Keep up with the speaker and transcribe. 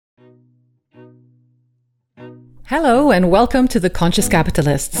Hello and welcome to The Conscious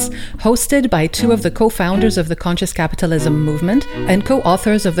Capitalists, hosted by two of the co-founders of the Conscious Capitalism movement and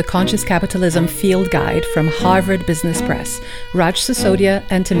co-authors of the Conscious Capitalism Field Guide from Harvard Business Press, Raj Sisodia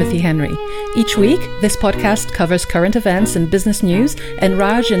and Timothy Henry. Each week, this podcast covers current events and business news and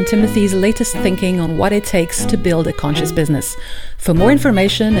Raj and Timothy's latest thinking on what it takes to build a conscious business. For more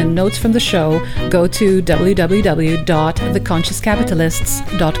information and notes from the show, go to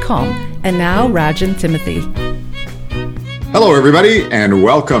www.theconsciouscapitalists.com. And now, Raj and Timothy. Hello, everybody, and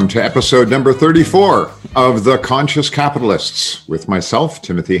welcome to episode number 34 of The Conscious Capitalists with myself,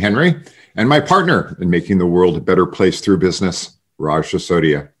 Timothy Henry, and my partner in making the world a better place through business, Raj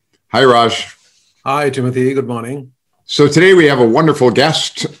Sisodia. Hi, Raj. Hi, Timothy. Good morning. So today we have a wonderful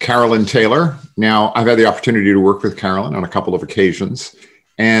guest, Carolyn Taylor. Now, I've had the opportunity to work with Carolyn on a couple of occasions,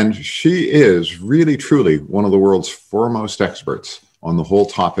 and she is really, truly one of the world's foremost experts on the whole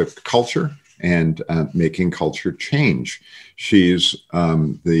topic of culture and making culture change. She's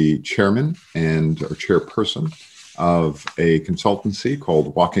the chairman or chairperson of a consultancy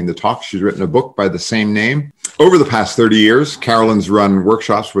called Walking the Talk. She's written a book by the same name. Over the past 30 years, Carolyn's run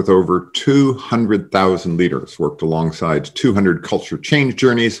workshops with over 200,000 leaders, worked alongside 200 culture change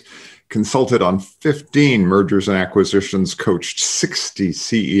journeys, consulted on 15 mergers and acquisitions, coached 60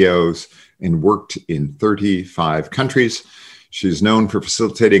 CEOs, and worked in 35 countries. She's known for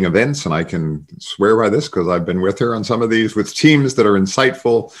facilitating events, and I can swear by this because I've been with her on some of these, with teams that are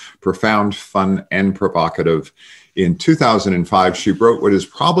insightful, profound, fun, and provocative. In 2005, she wrote what is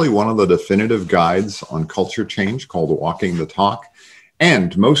probably one of the definitive guides on culture change called Walking the Talk.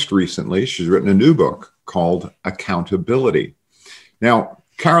 And most recently, she's written a new book called Accountability. Now,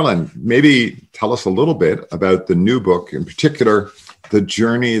 Carolyn, maybe tell us a little bit about the new book, in particular, the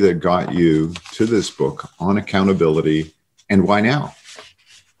journey that got you to this book on accountability. And why now?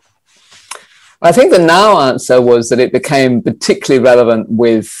 I think the now answer was that it became particularly relevant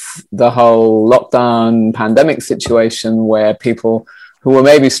with the whole lockdown pandemic situation where people who were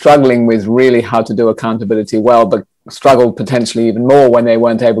maybe struggling with really how to do accountability well, but struggled potentially even more when they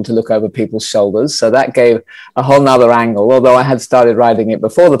weren't able to look over people's shoulders. So that gave a whole nother angle, although I had started writing it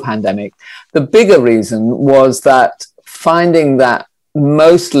before the pandemic. The bigger reason was that finding that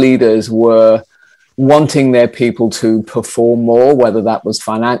most leaders were wanting their people to perform more, whether that was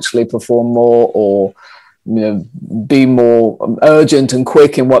financially perform more or, be more urgent and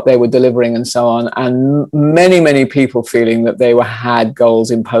quick in what they were delivering and so on. And many people feeling that they had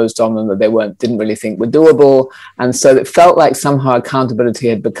goals imposed on them that they didn't really think were doable. And so it felt like somehow accountability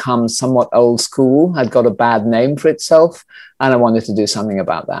had become somewhat old school, had got a bad name for itself. And I wanted to do something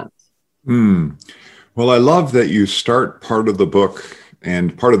about that. Well, I love that you start part of the book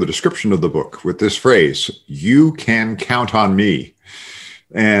and part of the description of the book with this phrase, "You can count on me."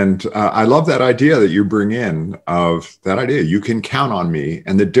 And I love that idea that you bring in of that idea, you can count on me,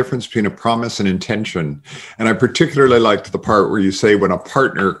 and the difference between a promise and intention. And I particularly liked the part where you say when a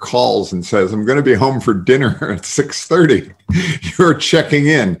partner calls and says, "I'm going to be home for dinner at 6:30, you're checking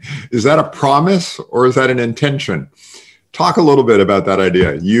in. Is that a promise or is that an intention? Talk a little bit about that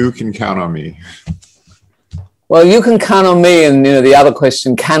idea. You can count on me. Well, you can count on me, and the other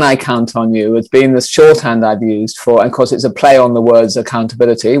question, can I count on you? It's been the shorthand I've used for, and of course it's a play on the words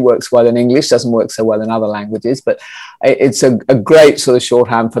accountability, works well in English, doesn't work so well in other languages, but it's a great sort of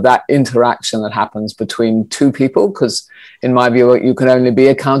shorthand for that interaction that happens between two people, because in my view, you can only be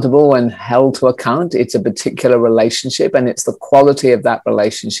accountable when held to account. It's a particular relationship, and it's the quality of that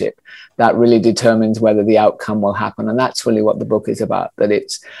relationship that really determines whether the outcome will happen. And that's really what the book is about, that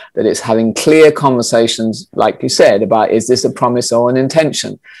it's having clear conversations, like you said, about is this a promise or an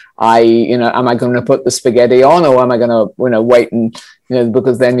intention? Am I going to put the spaghetti on, or am I going to, wait and,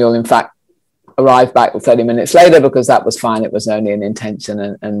 because then you'll in fact arrive back 30 minutes later because that was fine. It was only an intention.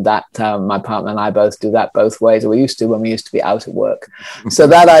 And that my partner and I both do that both ways. We used to when we used to be out at work. So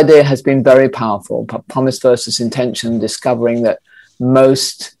that idea has been very powerful. Promise versus intention, discovering that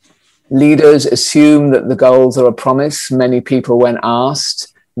most leaders assume that the goals are a promise. Many people, when asked,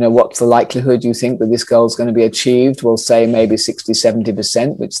 what's the likelihood you think that this goal is going to be achieved, will say maybe 60,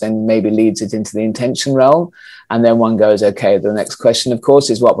 70%, which then maybe leads it into the intention realm. And then one goes, okay, the next question, of course,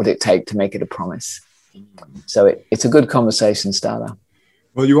 is what would it take to make it a promise? So it's a good conversation starter.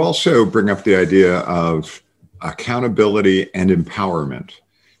 Well, you also bring up the idea of accountability and empowerment.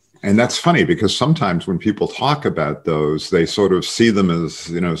 And that's funny because sometimes when people talk about those, they sort of see them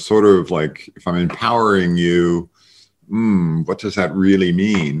as, sort of like, if I'm empowering you, what does that really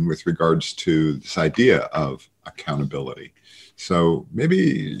mean with regards to this idea of accountability? So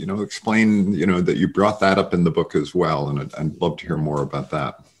maybe, explain, that you brought that up in the book as well. And I'd love to hear more about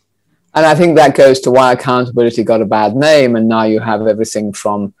that. And I think that goes to why accountability got a bad name. And now you have everything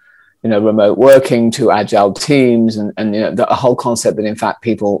from, remote working to agile teams and the whole concept that in fact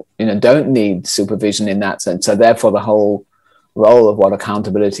people, don't need supervision in that sense. So therefore the whole role of what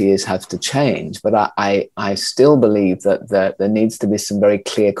accountability is has to change. But I still believe that there needs to be some very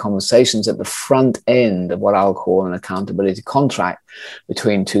clear conversations at the front end of what I'll call an accountability contract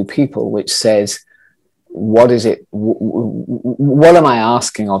between two people, which says, what is it? What am I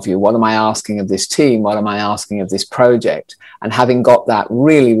asking of you? What am I asking of this team? What am I asking of this project? And having got that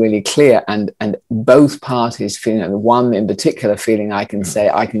really, really clear, and both parties feeling, the one in particular feeling, I can say,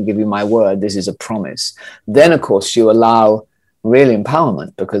 I can give you my word, this is a promise. Then, of course, you allow real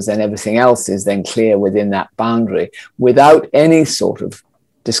empowerment, because then everything else is then clear within that boundary. Without any sort of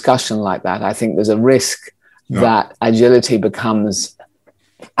discussion like that, I think there's a risk that agility becomes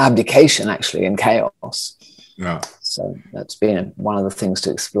abdication, actually, and chaos. So that's been one of the things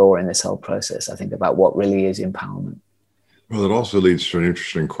to explore in this whole process, I think, about what really is empowerment. Well, it also leads to an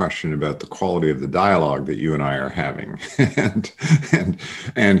interesting question about the quality of the dialogue that you and I are having.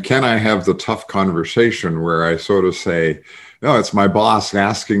 and can I have the tough conversation where I sort of say, no, it's my boss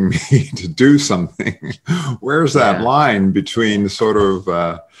asking me to do something. Where's that line between sort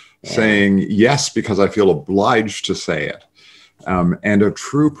of saying yes because I feel obliged to say it, and a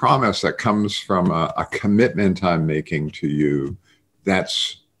true promise that comes from a commitment I'm making to you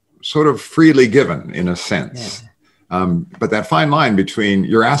that's sort of freely given in a sense. But that fine line between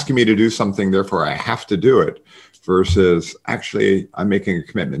you're asking me to do something, therefore I have to do it, versus actually I'm making a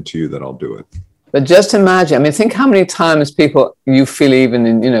commitment to you that I'll do it. But just imagine, think how many times people you feel, even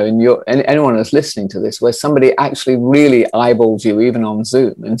in, anyone who's listening to this, where somebody actually really eyeballs you, even on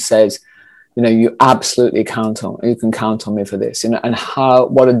Zoom, and says, you absolutely you can count on me for this, and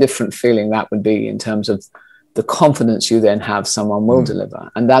what a different feeling that would be in terms of the confidence you then have someone will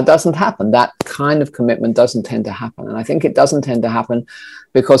deliver. And that doesn't happen. That kind of commitment doesn't tend to happen. And I think it doesn't tend to happen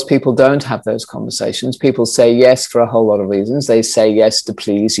because people don't have those conversations. People say yes for a whole lot of reasons. They say yes to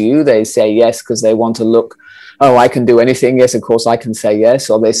please you. They say yes because they want to look, oh, I can do anything. Yes, of course I can say yes.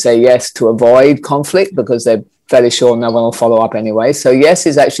 Or they say yes to avoid conflict because they're fairly sure no one will follow up anyway. So yes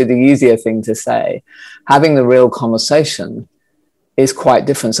is actually the easier thing to say. Having the real conversation is quite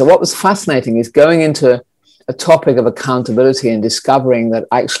different. So what was fascinating is going into a topic of accountability and discovering that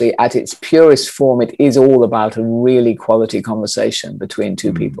actually at its purest form, it is all about a really quality conversation between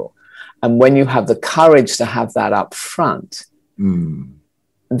two people. And when you have the courage to have that up front,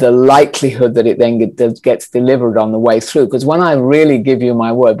 the likelihood that it then gets delivered on the way through, because when I really give you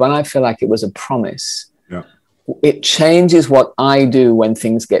my word, when I feel like it was a promise, it changes what I do when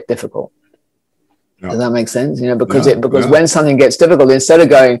things get difficult. Does that make sense? Because when something gets difficult, instead of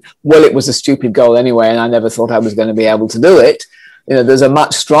going, well, it was a stupid goal anyway, and I never thought I was going to be able to do it, there's a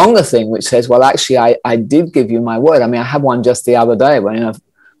much stronger thing which says, well, actually, I did give you my word. I had one just the other day when a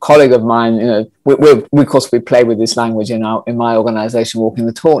colleague of mine, we of course we play with this language in my organization, Walking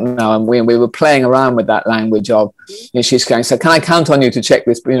the Talk now, and we were playing around with that language of, she's going, so can I count on you to check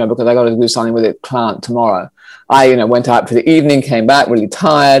this, because I got to do something with a client tomorrow. I, went out for the evening, came back really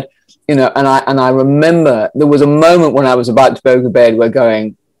tired. And I remember there was a moment when I was about to go to bed where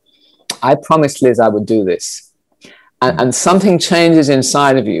going, I promised Liz I would do this. And something changes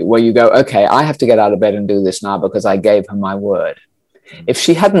inside of you where you go, okay, I have to get out of bed and do this now because I gave her my word. If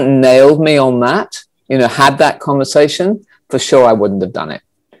she hadn't nailed me on that, had that conversation, for sure I wouldn't have done it.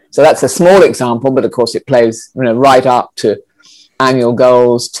 So that's a small example, but of course it plays, right up to annual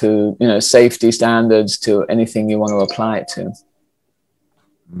goals, to, safety standards, to anything you want to apply it to.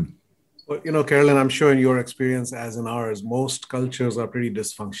 Well, Carolyn, I'm sure in your experience, as in ours, most cultures are pretty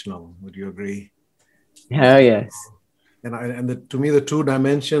dysfunctional. Would you agree? Oh, yes. And to me, the two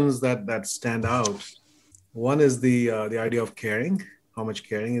dimensions that stand out, one is the idea of caring, how much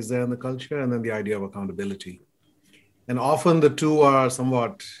caring is there in the culture, and then the idea of accountability. And often the two are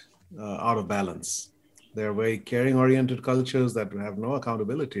somewhat out of balance. They're very caring-oriented cultures that have no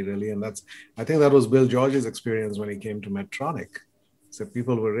accountability, really. And I think that was Bill George's experience when he came to Medtronic. So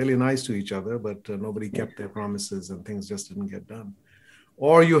people were really nice to each other, but nobody kept their promises and things just didn't get done.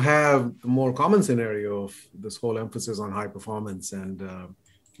 Or you have the more common scenario of this whole emphasis on high performance and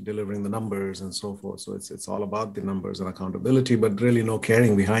delivering the numbers and so forth. So it's all about the numbers and accountability, but really no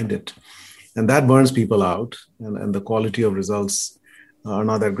caring behind it. And that burns people out, and the quality of results are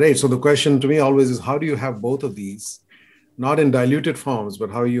not that great. So the question to me always is, how do you have both of these, not in diluted forms, but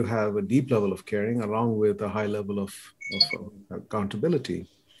how you have a deep level of caring along with a high level of accountability?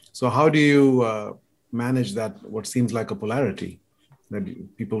 So how do you manage that, what seems like a polarity,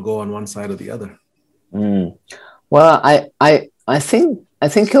 that people go on one side or the other? Well, I think I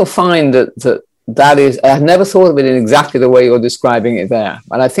think you'll find that is, I've never thought of it in exactly the way you're describing it there.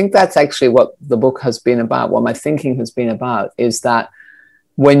 But I think that's actually what the book has been about, what my thinking has been about, is that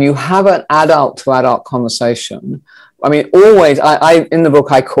when you have an adult to adult conversation, I mean, always, I in the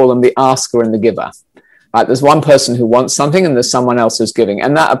book, I call them the asker and the giver. Right? There's one person who wants something and there's someone else who's giving.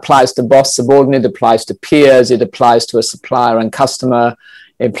 And that applies to boss subordinate, it applies to peers, it applies to a supplier and customer,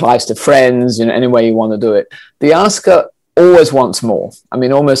 it applies to friends, any way you want to do it. The asker always wants more. I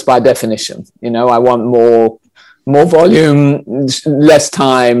mean, almost by definition, I want more volume, less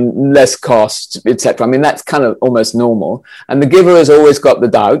time, less cost, etc. I mean, that's kind of almost normal. And the giver has always got the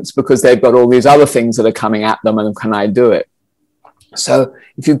doubts because they've got all these other things that are coming at them, and can I do it? So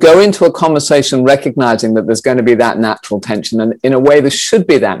if you go into a conversation recognizing that there's going to be that natural tension, and in a way there should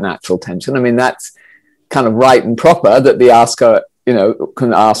be that natural tension, I mean, that's kind of right and proper that the asker,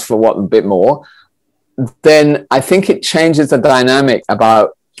 can ask for a bit more, then I think it changes the dynamic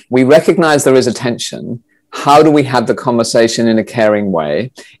about, we recognize there is a tension. How do we have the conversation in a caring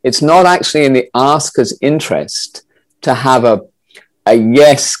way? It's not actually in the asker's interest to have a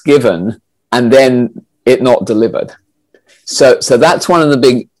yes given and then it not delivered. So that's one of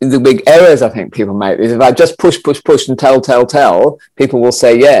the big errors I think people make, is if I just push and tell, people will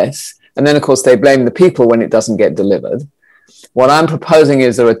say yes. And then of course they blame the people when it doesn't get delivered. What I'm proposing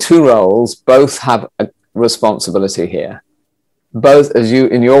is there are two roles, both have a responsibility here. Both, as you,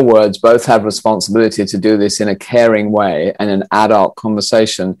 in your words, both have responsibility to do this in a caring way and an adult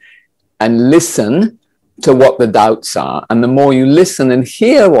conversation, and listen to what the doubts are. And the more you listen and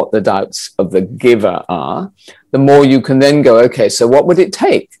hear what the doubts of the giver are, the more you can then go, okay, so what would it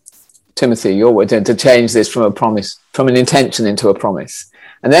take, Timothy, your word, to change this from a promise, from an intention into a promise?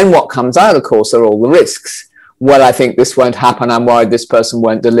 And then what comes out, of course, are all the risks. Well, I think this won't happen. I'm worried this person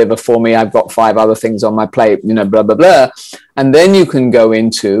won't deliver for me. I've got 5 other things on my plate, blah, blah, blah. And then you can go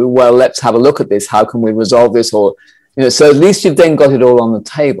into, well, let's have a look at this. How can we resolve this? Or, so at least you've then got it all on the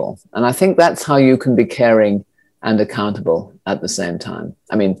table. And I think that's how you can be caring and accountable at the same time.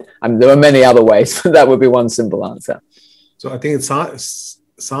 I mean, there are many other ways, but that would be one simple answer. So I think it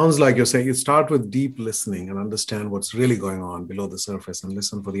sounds like you're saying you start with deep listening and understand what's really going on below the surface, and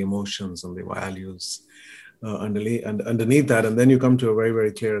listen for the emotions and the values underneath that, and then you come to a very,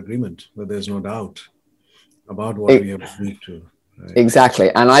 very clear agreement where there's no doubt about what we have agreed to. Right?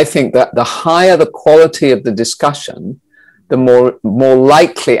 Exactly. And I think that the higher the quality of the discussion, the more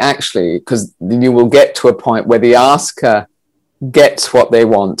likely, actually, because you will get to a point where the asker gets what they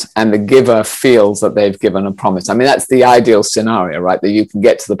want and the giver feels that they've given a promise. I mean, that's the ideal scenario, right? That you can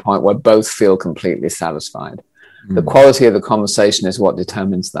get to the point where both feel completely satisfied. The quality of the conversation is what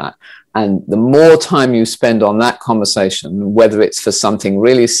determines that. And the more time you spend on that conversation, whether it's for something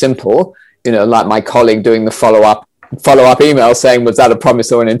really simple, like my colleague doing the follow-up email saying, was that a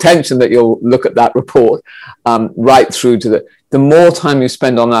promise or an intention, that you'll look at that report, right through to the more time you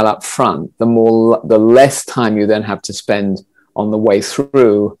spend on that up front, the less time you then have to spend on the way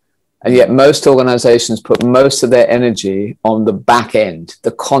through. And yet most organizations put most of their energy on the back end,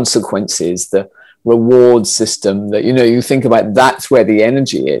 the consequences, the reward system, that you think about, that's where the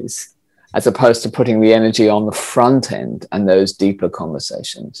energy is, as opposed to putting the energy on the front end and those deeper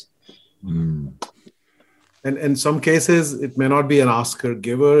conversations. And in some cases it may not be an asker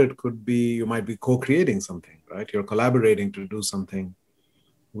giver, it could be you might be co-creating something, right? You're collaborating to do something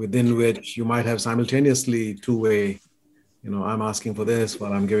within which you might have simultaneously two-way, I'm asking for this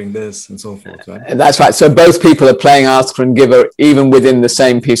while I'm giving this, and so forth, right? That's right. So both people are playing asker and giver even within the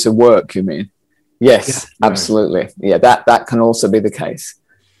same piece of work, you mean? Yes, yeah, absolutely. Right. Yeah, that can also be the case.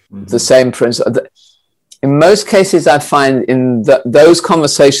 The same principle. In most cases, I find those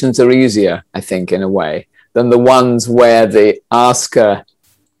conversations are easier, I think, in a way, than the ones where the asker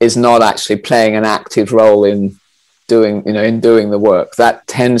is not actually playing an active role in doing the work. That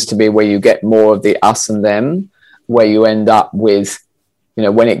tends to be where you get more of the us and them, where you end up with,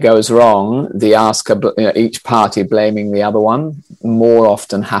 when it goes wrong, the asker, each party blaming the other one. More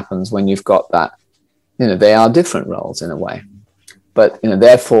often happens when you've got that. They are different roles in a way, but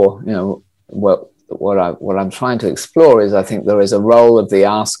therefore, what I'm trying to explore is, I think there is a role of the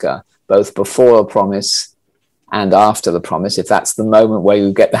asker both before a promise and after the promise, if that's the moment where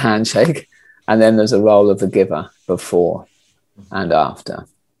you get the handshake, and then there's a role of the giver before and after,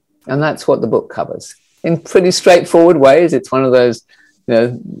 and that's what the book covers in pretty straightforward ways. It's one of those,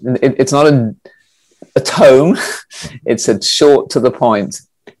 it's not a tome; it's a short to the point.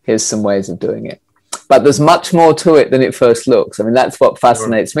 Here's some ways of doing it. But there's much more to it than it first looks. I mean, that's what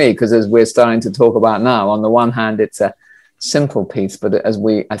fascinates me, because as we're starting to talk about now, on the one hand, it's a simple piece, but as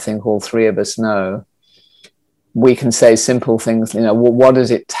I think all three of us know, we can say simple things, what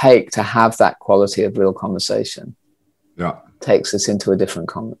does it take to have that quality of real conversation? Yeah. Takes us into a different,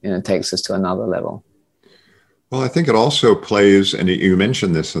 takes us to another level. Well, I think it also plays, and you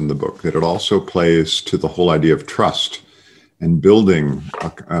mentioned this in the book, that it also plays to the whole idea of trust and building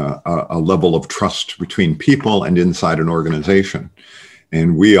a level of trust between people and inside an organization.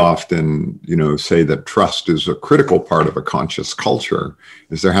 And we often, say that trust is a critical part of a conscious culture,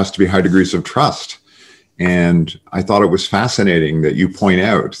 is there has to be high degrees of trust. And I thought it was fascinating that you point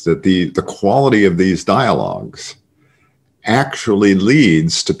out that the quality of these dialogues actually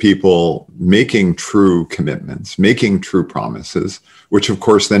leads to people making true commitments, making true promises, which of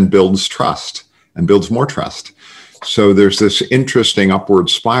course then builds trust and builds more trust. So there's this interesting upward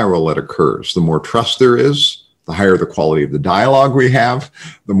spiral that occurs. The more trust there is, the higher the quality of the dialogue we have,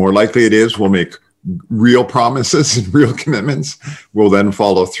 the more likely it is we'll make real promises and real commitments. We'll then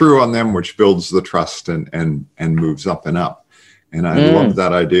follow through on them, which builds the trust and moves up and up. And I love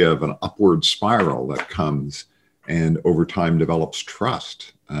that idea of an upward spiral that comes and over time develops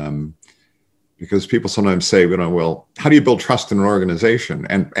trust. Because people sometimes say, well, how do you build trust in an organization?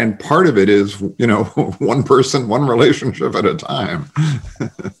 And part of it is, one person, one relationship at a time.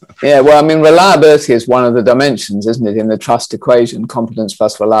 Yeah, well, reliability is one of the dimensions, isn't it, in the trust equation? Competence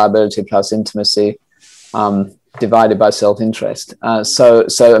plus reliability plus intimacy divided by self-interest. So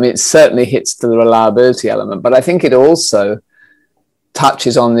it certainly hits to the reliability element, but I think it also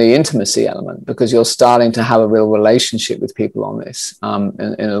touches on the intimacy element, because you're starting to have a real relationship with people on this, and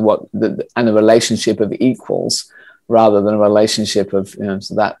a relationship of equals rather than a relationship of,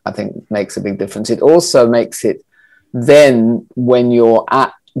 so that I think makes a big difference. It also makes it then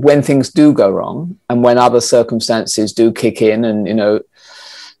when things do go wrong and when other circumstances do kick in and,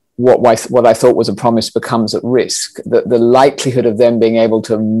 what I thought was a promise becomes at risk, the likelihood of them being able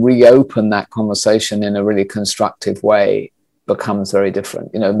to reopen that conversation in a really constructive way becomes very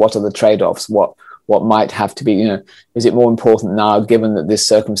different. What are the trade-offs? What might have to be, is it more important now, given that this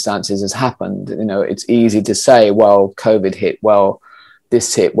circumstances has happened? It's easy to say, well, COVID hit, well,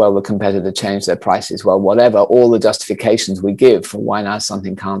 this hit, well, the competitor changed their prices, well, whatever, all the justifications we give for why now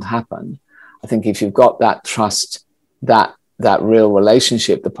something can't happen. I think if you've got that trust, that real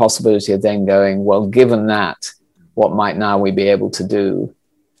relationship, the possibility of then going, well, given that, what might now we be able to do?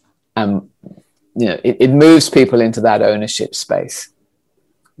 It moves people into that ownership space,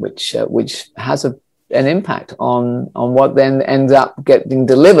 which has an impact on what then ends up getting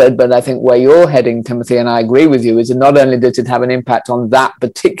delivered. But I think where you're heading, Timothy, and I agree with you, is that not only does it have an impact on that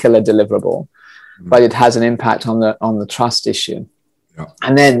particular deliverable, but it has an impact on the trust issue. Yeah.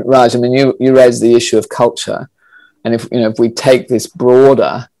 And then, Raj, you raised the issue of culture, and if we take this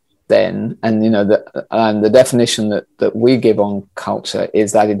broader, then, and the definition that we give on culture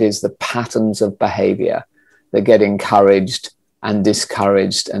is that it is the patterns of behavior that get encouraged and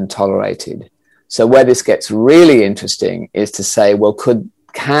discouraged and tolerated. So where this gets really interesting is to say, well,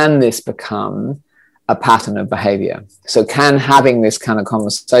 can this become a pattern of behavior? So can having this kind of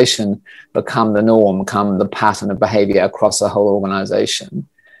conversation become the norm, become the pattern of behavior across a whole organization,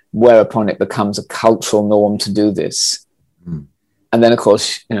 whereupon it becomes a cultural norm to do this? And then, of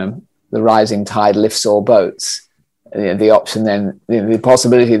course, the rising tide lifts all boats. The option then, the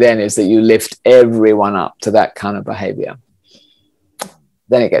possibility then is that you lift everyone up to that kind of behavior.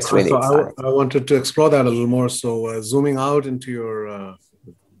 Then it gets really exciting. I wanted to explore that a little more. So zooming out into your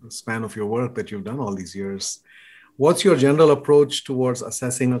span of your work that you've done all these years, what's your general approach towards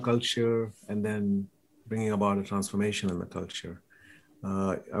assessing a culture and then bringing about a transformation in the culture?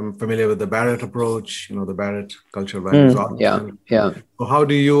 I'm familiar with the Barrett approach, the Barrett culture values. Yeah. So how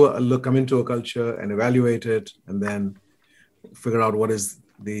do you come into a culture and evaluate it and then figure out what is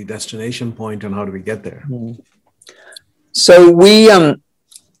the destination point and how do we get there? So we,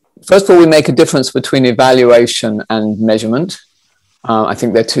 first of all, we make a difference between evaluation and measurement. I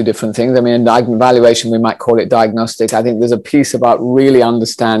think they're two different things. In evaluation, we might call it diagnostic. I think there's a piece about really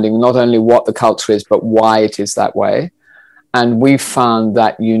understanding not only what the culture is, but why it is that way. And we found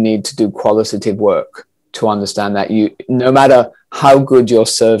that you need to do qualitative work to understand that no matter how good your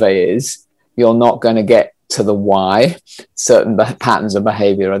survey is, you're not going to get to the why. Certain patterns of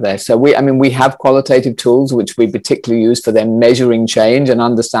behavior are there. So we have qualitative tools, which we particularly use for then measuring change and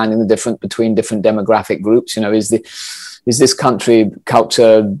understanding the difference between different demographic groups. Is this country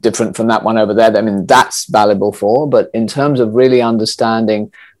culture different from that one over there? That's valuable for, but in terms of really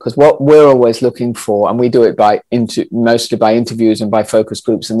understanding, because what we're always looking for, and we do it mostly by interviews and by focus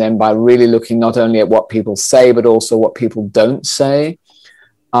groups, and then by really looking not only at what people say, but also what people don't say,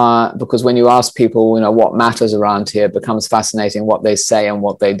 because when you ask people, what matters around here, it becomes fascinating what they say and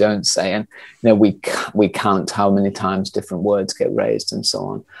what they don't say. And, we count how many times different words get raised and so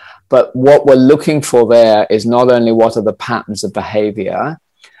on. But what we're looking for there is not only what are the patterns of behavior,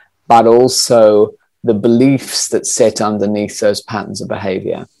 but also the beliefs that sit underneath those patterns of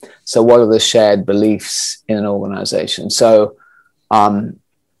behavior. So what are the shared beliefs in an organization? So,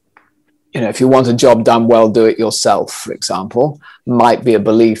 if you want a job done well, do it yourself, for example, might be a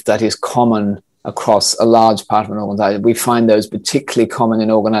belief that is common across a large part of an organization. We find those particularly common in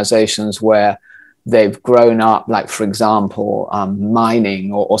organizations where they've grown up, like, for example,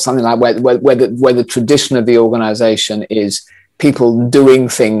 mining or something like where the tradition of the organization is people doing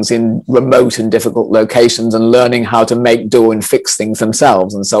things in remote and difficult locations and learning how to make, do, and fix things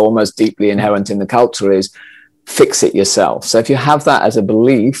themselves. And so almost deeply inherent in the culture is fix it yourself. So if you have that as a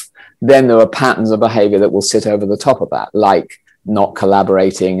belief, then there are patterns of behavior that will sit over the top of that, like not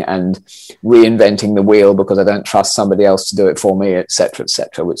collaborating and reinventing the wheel because I don't trust somebody else to do it for me, et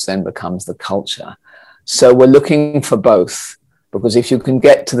cetera, which then becomes the culture. So we're looking for both, because if you can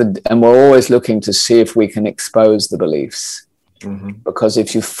get to and we're always looking to see if we can expose the beliefs. Mm-hmm. Because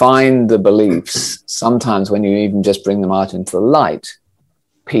if you find the beliefs, sometimes when you even just bring them out into the light,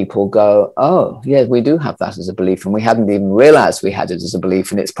 people go, oh, yeah, we do have that as a belief, and we hadn't even realized we had it as a belief,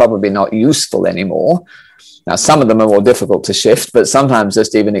 and it's probably not useful anymore. Now, some of them are more difficult to shift, but sometimes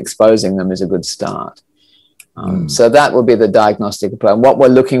just even exposing them is a good start. So that would be the diagnostic approach. And what we're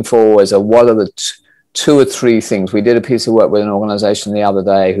looking for is what are the two or three things. We did a piece of work with an organization the other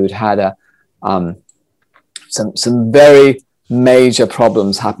day who'd had some very major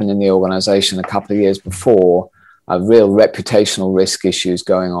problems happen in the organization a couple of years before, real reputational risk issues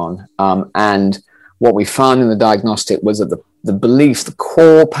going on. And what we found in the diagnostic was that the beliefs, the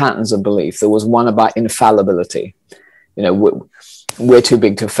core patterns of belief, there was one about infallibility. We're too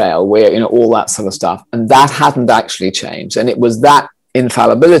big to fail. We're, all that sort of stuff. And that hadn't actually changed. And it was that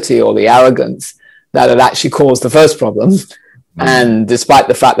infallibility or the arrogance that had actually caused the first problem. And despite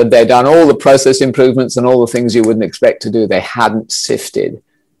the fact that they'd done all the process improvements and all the things you wouldn't expect to do, they hadn't sifted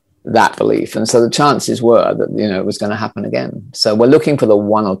that belief. And so the chances were that, it was going to happen again. So we're looking for the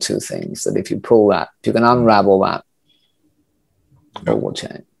one or two things that if you pull that, if you can unravel that, all will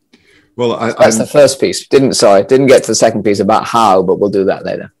change. Well, that's the first piece. Didn't get to the second piece about how, but we'll do that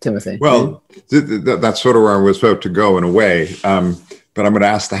later. Timothy. Well, that's sort of where I was about to go in a way. But I'm going to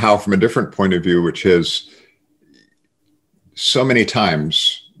ask the how from a different point of view, which is, so many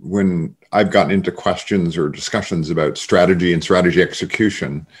times when I've gotten into questions or discussions about strategy and strategy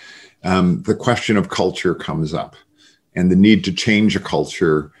execution, the question of culture comes up and the need to change a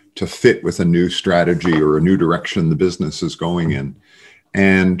culture to fit with a new strategy or a new direction the business is going in.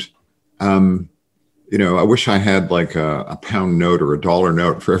 And, I wish I had like a pound note or a dollar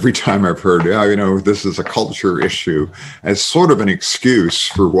note for every time I've heard, this is a culture issue, as sort of an excuse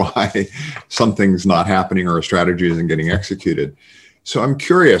for why something's not happening or a strategy isn't getting executed. So I'm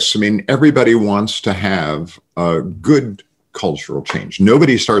curious. Everybody wants to have a good cultural change.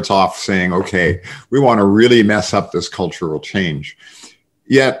 Nobody starts off saying, okay, we want to really mess up this cultural change.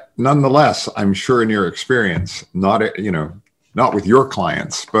 Yet, nonetheless, I'm sure in your experience, not with your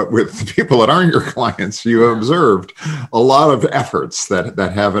clients, but with people that aren't your clients, you have observed a lot of efforts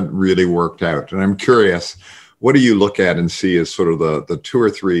that haven't really worked out. And I'm curious, what do you look at and see as sort of the two or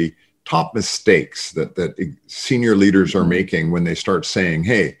three top mistakes that senior leaders are making when they start saying,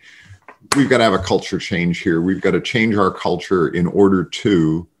 hey, we've got to have a culture change here. We've got to change our culture in order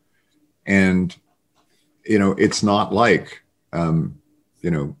to, and, it's not like,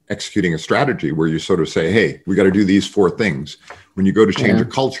 executing a strategy where you sort of say, hey, we got to do these four things. When you go to change a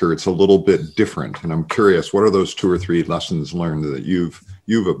culture, it's a little bit different. And I'm curious, what are those two or three lessons learned that you've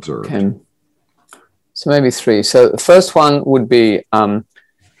observed? Okay. So maybe three. So the first one would be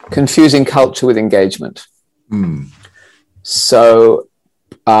confusing culture with engagement. So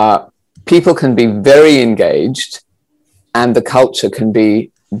people can be very engaged and the culture can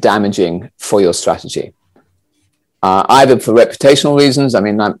be damaging for your strategy. Either for reputational reasons,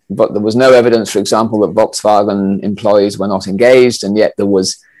 but there was no evidence, for example, that Volkswagen employees were not engaged, and yet there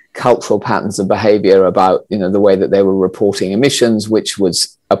was cultural patterns of behavior about, the way that they were reporting emissions, which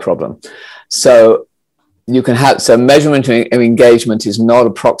was a problem. So measurement of engagement is not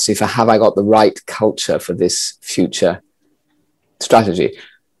a proxy for have I got the right culture for this future strategy.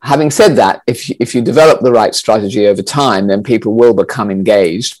 Having said that, if you develop the right strategy over time, then people will become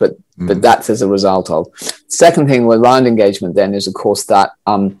engaged, but that's as a result of. Second thing around engagement then is, of course, that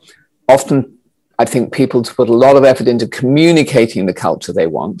often I think people put a lot of effort into communicating the culture they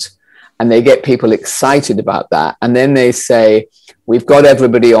want, and they get people excited about that. And then they say, we've got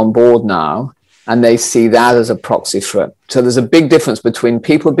everybody on board now. And they see that as a proxy for it. So there's a big difference between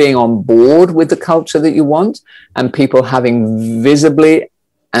people being on board with the culture that you want and people having visibly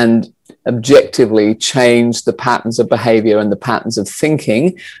and objectively changed the patterns of behavior and the patterns of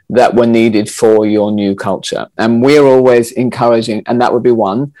thinking that were needed for your new culture. And we're always encouraging, and that would be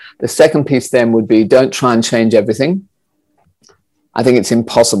one. The second piece then would be, don't try and change everything. I think it's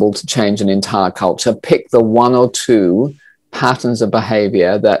impossible to change an entire culture. Pick the one or two patterns of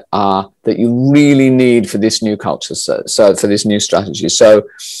behavior that you really need for this new culture, so for this new strategy. So,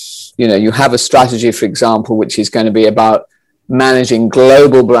 you have a strategy, for example, which is going to be about managing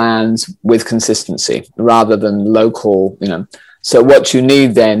global brands with consistency rather than local, So what you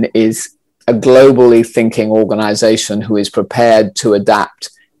need then is a globally thinking organization who is prepared to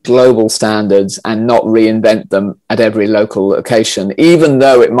adapt global standards and not reinvent them at every local location, even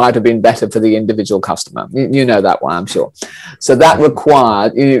though it might have been better for the individual customer. You know that one, I'm sure. So that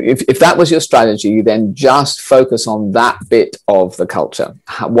required, if that was your strategy, you then just focus on that bit of the culture.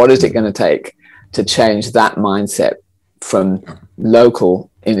 What is it going to take to change that mindset from local,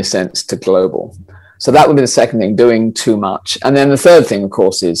 in a sense, to global? So that would be the second thing, doing too much. And then the third thing, of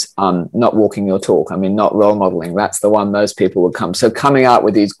course, is not walking your talk. Not role modeling. That's the one most people would come. So coming out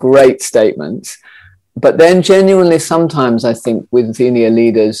with these great statements, but then genuinely sometimes I think with senior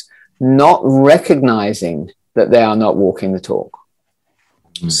leaders not recognizing that they are not walking the talk.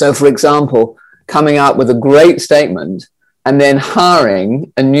 So for example, coming out with a great statement and then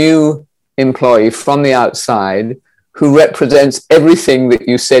hiring a new employee from the outside who represents everything that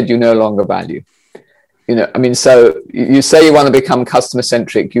you said you no longer value. So you say you want to become customer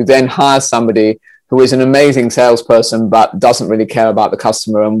centric, you then hire somebody who is an amazing salesperson, but doesn't really care about the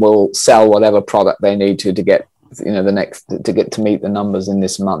customer and will sell whatever product they need to get, to meet the numbers in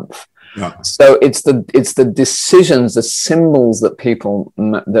this month. Yeah. So it's the decisions, the symbols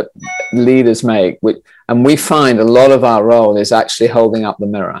that leaders make, and we find a lot of our role is actually holding up the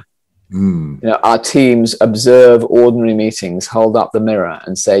mirror. Our teams observe ordinary meetings, hold up the mirror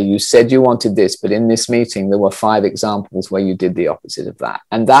and say, you said you wanted this, but in this meeting, there were 5 examples where you did the opposite of that.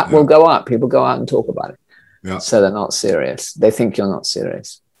 And that will go up. People go out and talk about it. Yeah. So they're not serious. They think you're not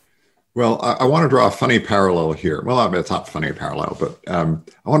serious. Well, I want to draw a funny parallel here. Well, it's not funny parallel, but I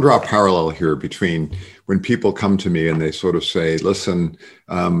want to draw a parallel here between when people come to me and they sort of say, listen,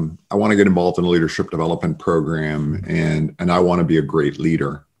 I want to get involved in a leadership development program and I want to be a great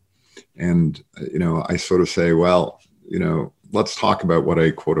leader. And, I sort of say, well, let's talk about what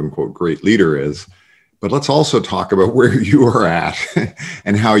a quote unquote great leader is, but let's also talk about where you are at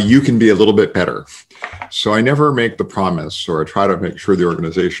and how you can be a little bit better. So I never make the promise, or I try to make sure the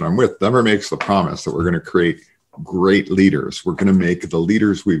organization I'm with never makes the promise that we're going to create great leaders. We're going to make the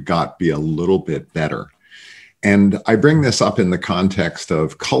leaders we've got be a little bit better. And I bring this up in the context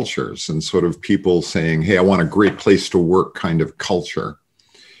of cultures and sort of people saying, hey, I want a great place to work kind of culture.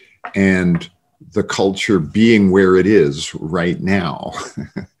 And the culture being where it is right now.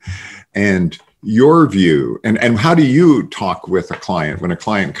 And your view, and how do you talk with a client when a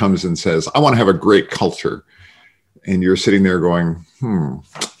client comes and says, I want to have a great culture? And you're sitting there going,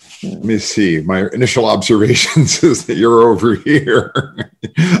 let me see, my initial observations is that you're over here.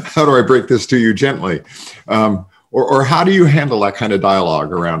 How do I break this to you gently? Or how do you handle that kind of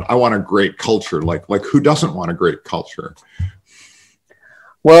dialogue around, I want a great culture? Like who doesn't want a great culture?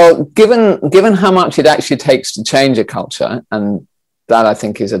 Well, given how much it actually takes to change a culture, and that I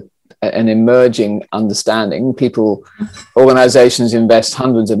think is an emerging understanding, organizations invest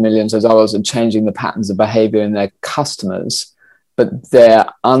hundreds of millions of dollars in changing the patterns of behavior in their customers, but they're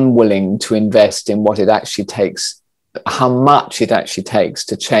unwilling to invest in what it actually takes, how much it actually takes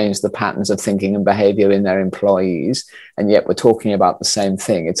to change the patterns of thinking and behavior in their employees. And yet we're talking about the same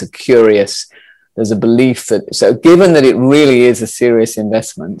thing. There's a belief that, so given that it really is a serious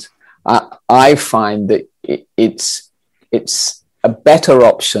investment, I find that it's a better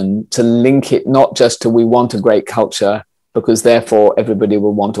option to link it not just to we want a great culture because therefore everybody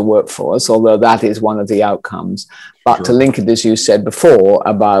will want to work for us, although that is one of the outcomes, but sure, to link it, as you said before,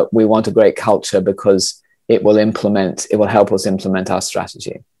 about we want a great culture because it will help us implement our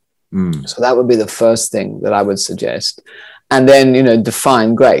strategy. So that would be the first thing that I would suggest. And then,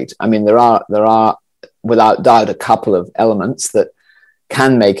 define great. I mean, there are without doubt a couple of elements that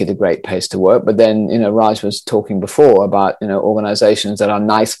can make it a great place to work. But then, Raj was talking before about, organizations that are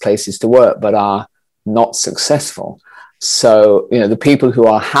nice places to work, but are not successful. So, the people who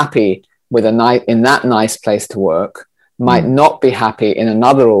are happy in that nice place to work might not be happy in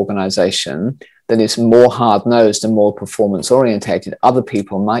another organization that is more hard-nosed and more performance-orientated. Other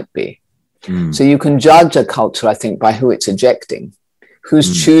people might be. So you can judge a culture, I think, by who it's ejecting,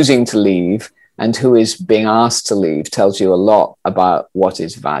 who's choosing to leave, and who is being asked to leave tells you a lot about what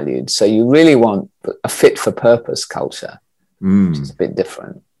is valued. So you really want a fit for purpose culture, which is a bit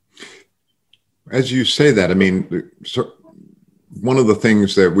different. As you say that, I mean, so one of the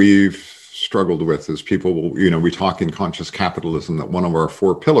things that we've struggled with is people, we talk in conscious capitalism that one of our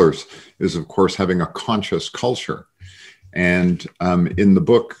 4 pillars is, of course, having a conscious culture. And in the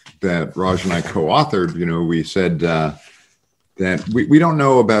book that Raj and I co-authored, we said that we don't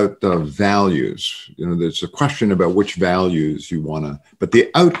know about the values. There's a question about which values you want to, but the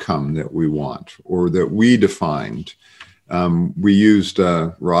outcome that we want or that we defined, we used,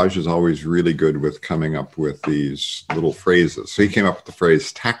 Raj is always really good with coming up with these little phrases. So he came up with the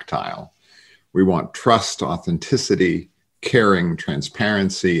phrase tactile. We want trust, authenticity, caring,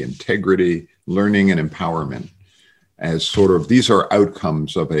 transparency, integrity, learning, and empowerment as sort of, these are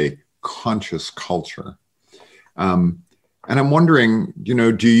outcomes of a conscious culture. And I'm wondering,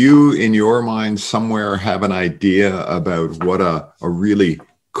 do you in your mind somewhere have an idea about what a really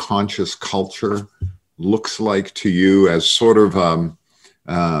conscious culture looks like to you as sort of,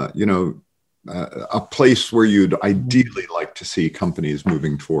 a place where you'd ideally like to see companies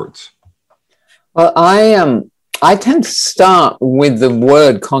moving towards? Well, I tend to start with the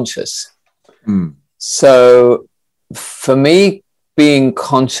word conscious. So for me, being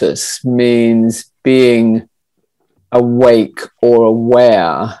conscious means being awake or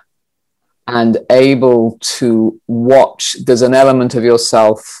aware and able to watch. There's an element of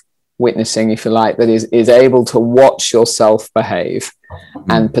yourself witnessing, if you like, that is able to watch yourself behave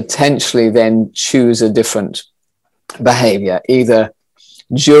and potentially then choose a different behavior, either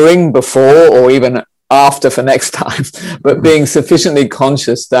during, before, or even after for next time, but being sufficiently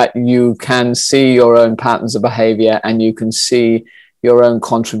conscious that you can see your own patterns of behavior and you can see your own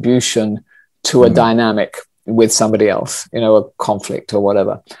contribution to a dynamic with somebody else, a conflict or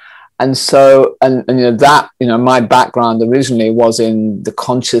whatever. And so, and that, my background originally was in the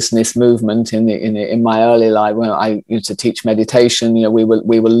consciousness movement in my early life when I used to teach meditation. We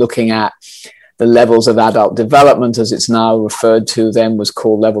were looking at the levels of adult development, as it's now referred to, then was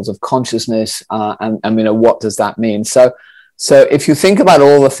called levels of consciousness. And what does that mean? So if you think about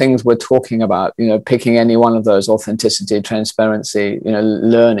all the things we're talking about, picking any one of those, authenticity, transparency,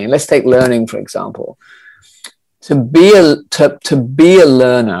 learning. Let's take learning, for example. To be a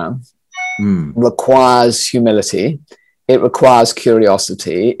learner requires humility. It requires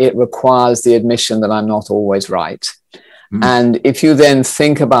curiosity. It requires the admission that I'm not always right. And if you then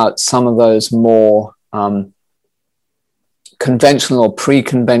think about some of those more conventional or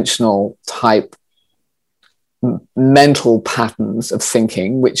pre-conventional type mental patterns of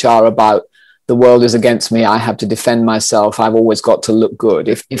thinking, which are about the world is against me, I have to defend myself, I've always got to look good.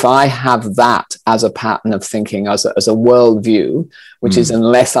 If I have that as a pattern of thinking, as a worldview, which is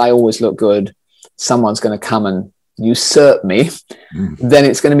unless I always look good, someone's going to come and usurp me, then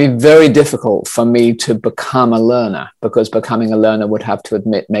it's going to be very difficult for me to become a learner, because becoming a learner would have to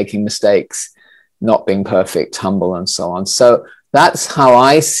admit making mistakes, not being perfect, humble, and so on. So that's how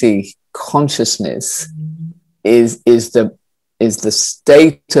I see consciousness is the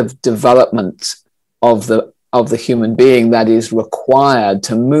state of development of the human being that is required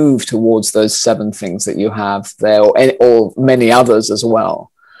to move towards those 7 things that you have there, or many others as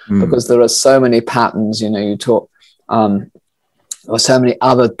well, because there are so many patterns. You talk, or so many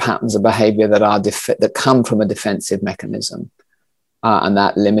other patterns of behavior that come from a defensive mechanism and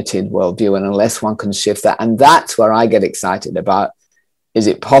that limited worldview. And unless one can shift that, and that's where I get excited about: is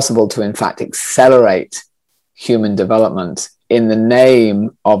it possible to in fact accelerate human development in the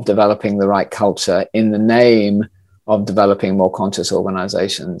name of developing the right culture, in the name of developing more conscious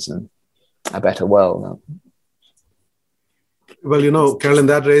organizations and a better world? Well, Carolyn,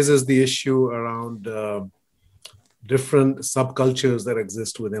 that raises the issue around different subcultures that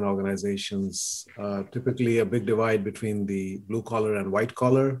exist within organizations. Typically a big divide between the blue collar and white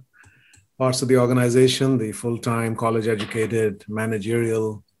collar parts of the organization, the full-time college-educated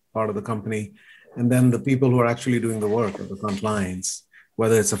managerial part of the company, and then the people who are actually doing the work at the front lines,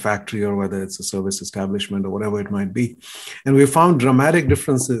 whether it's a factory or whether it's a service establishment or whatever it might be. And we found dramatic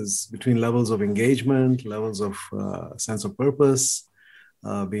differences between levels of engagement, levels of sense of purpose,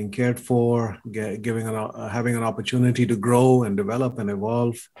 being cared for, having an opportunity to grow and develop and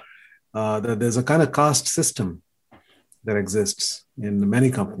evolve. That there's a kind of caste system that exists in many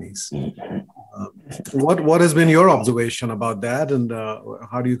companies. What has been your observation about that, and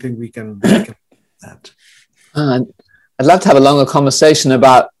how do you think we can that? I'd love to have a longer conversation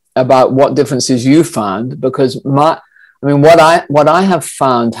about what differences you found, because I mean, what I have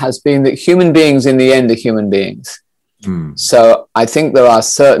found has been that human beings in the end are human beings. So I think there are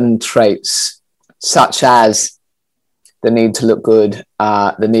certain traits, such as the need to look good,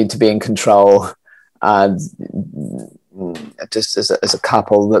 the need to be in control, just as a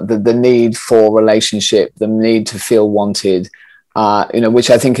couple, the need for relationship, the need to feel wanted,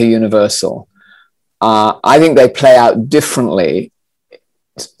 which I think are universal. I think they play out differently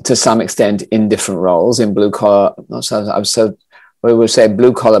to some extent in different roles. In blue collar, we would say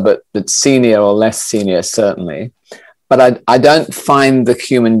blue collar, but senior or less senior, certainly. But I don't find the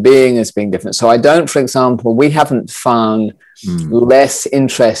human being as being different. So I don't, for example, we haven't found less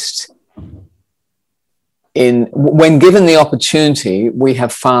interest in, when given the opportunity, we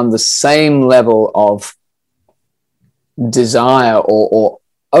have found the same level of desire or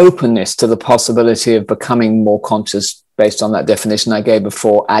openness to the possibility of becoming more conscious based on that definition I gave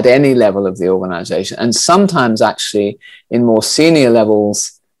before at any level of the organization. And sometimes actually in more senior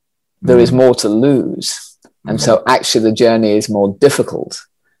levels, there is more to lose. And so actually the journey is more difficult.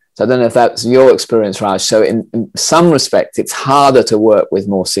 So I don't know if that's your experience, Raj. So in some respects, it's harder to work with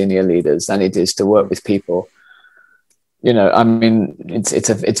more senior leaders than it is to work with people. I mean,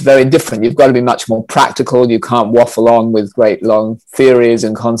 it's very different. You've got to be much more practical. You can't waffle on with great long theories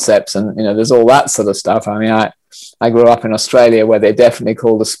and concepts. And, there's all that sort of stuff. I mean, I grew up in Australia where they definitely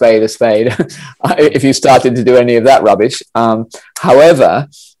called a spade if you started to do any of that rubbish. However,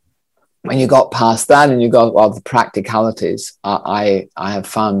 when you got past that and you got the practicalities, I have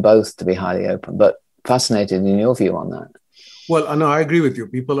found both to be highly open, but fascinated in your view on that. Well, no, I agree with you.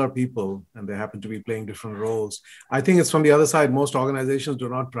 People are people and they happen to be playing different roles. I think it's from the other side. Most organizations do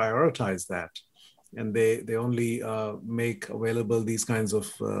not prioritize that. And they only make available these kinds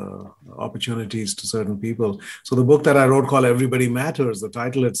of opportunities to certain people. So the book that I wrote called Everybody Matters, the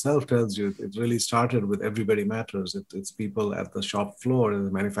title itself tells you it really started with Everybody Matters. It's people at the shop floor in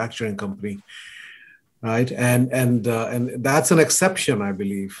the manufacturing company, right? And that's an exception, I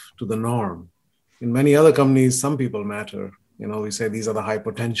believe, to the norm. In many other companies, some people matter. We say these are the high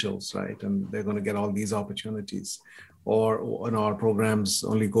potentials, right? And they're going to get all these opportunities. Or our programs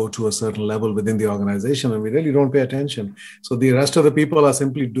only go to a certain level within the organization and we really don't pay attention. So the rest of the people are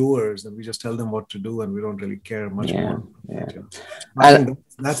simply doers and we just tell them what to do and we don't really care much more. Yeah. I think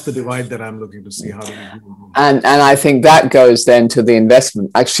that's the divide that I'm looking to see how do we do. And I think that goes then to the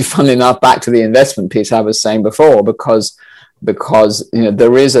investment. Actually, funnily enough, back to the investment piece I was saying before, because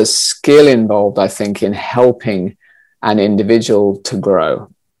there is a skill involved, I think, in helping an individual to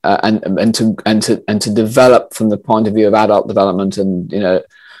grow. And to develop from the point of view of adult development and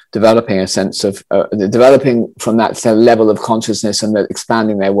developing a sense of developing from that level of consciousness and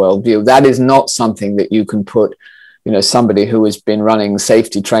expanding their worldview. That is not something that you can put somebody who has been running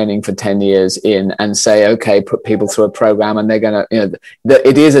safety training for 10 years in and say, okay, put people through a program and they're going to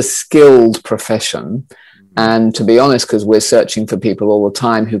it is a skilled profession. And to be honest, because we're searching for people all the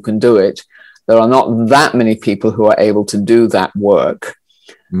time who can do it, there are not that many people who are able to do that work.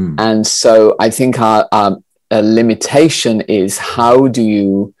 And so I think our limitation is how do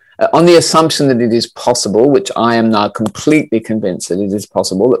you, on the assumption that it is possible, which I am now completely convinced that it is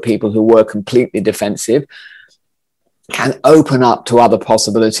possible, that people who were completely defensive can open up to other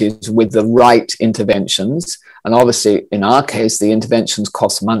possibilities with the right interventions. And obviously, in our case, the interventions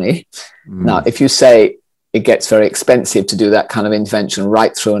cost money. Now, if you say it gets very expensive to do that kind of intervention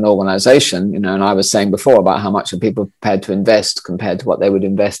right through an organization, and I was saying before about how much are people prepared to invest compared to what they would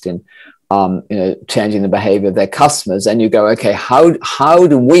invest in, changing the behavior of their customers. And you go, okay, how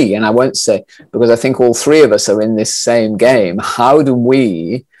do we, and I won't say, because I think all three of us are in this same game, how do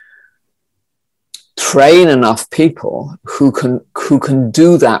we train enough people who can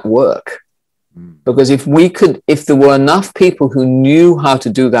do that work? Because if there were enough people who knew how to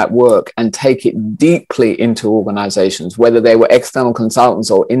do that work and take it deeply into organizations, whether they were external consultants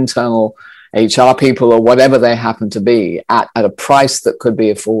or internal HR people or whatever they happen to be, at a price that could be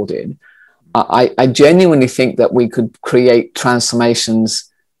afforded, I genuinely think that we could create transformations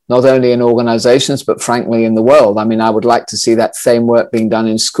not only in organizations, but frankly in the world. I mean, I would like to see that same work being done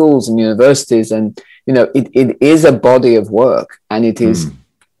in schools and universities. And, it is a body of work and it is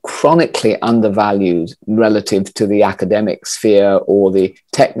chronically undervalued relative to the academic sphere or the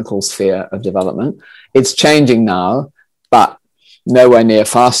technical sphere of development. It's changing now, but nowhere near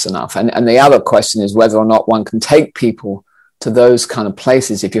fast enough. And the other question is whether or not one can take people to those kind of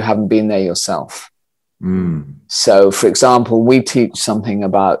places if you haven't been there yourself. So, for example, we teach something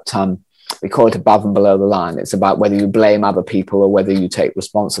about, we call it above and below the line. It's about whether you blame other people or whether you take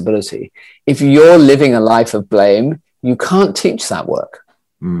responsibility. If you're living a life of blame, you can't teach that work.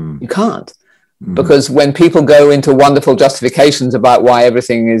 You can't. Because when people go into wonderful justifications about why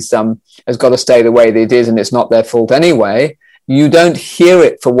everything is has got to stay the way that it is and it's not their fault anyway, you don't hear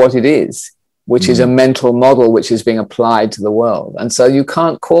it for what it is, which is a mental model which is being applied to the world. And so you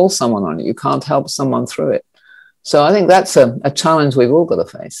can't call someone on it. You can't help someone through it. So I think that's a challenge we've all got to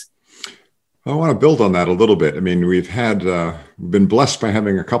face. I want to build on that a little bit. I mean, we've been blessed by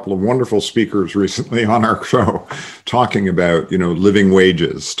having a couple of wonderful speakers recently on our show talking about, living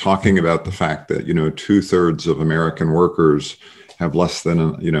wages, talking about the fact that, 2/3 of American workers have less than,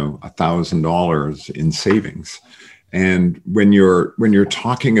 $1,000 in savings. And when you're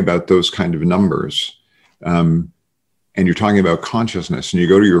talking about those kind of numbers, and you're talking about consciousness, and you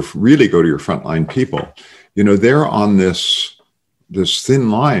go to your frontline people, they're on this thin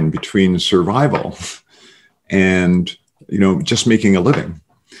line between survival and, just making a living.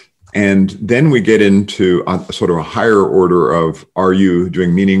 And then we get into a sort of a higher order of, are you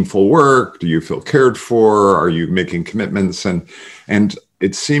doing meaningful work? Do you feel cared for? Are you making commitments? And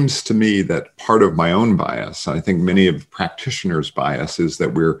it seems to me that part of my own bias, I think many of practitioners' bias, is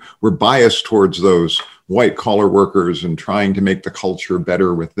that we're biased towards those white collar workers and trying to make the culture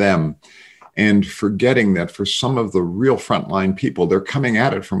better with them. And forgetting that for some of the real frontline people, they're coming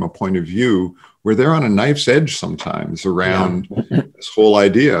at it from a point of view where they're on a knife's edge sometimes around this whole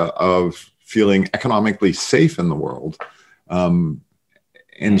idea of feeling economically safe in the world.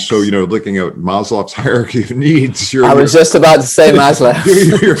 And so, looking at Maslow's hierarchy of needs, I was just about to say Maslow.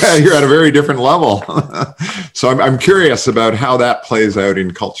 you're at a very different level. So I'm curious about how that plays out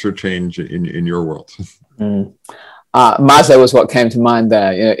in culture change in your world. Maslow was what came to mind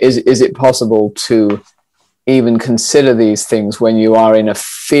there. Is it possible to even consider these things when you are in a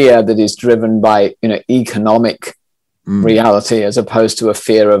fear that is driven by economic reality, as opposed to a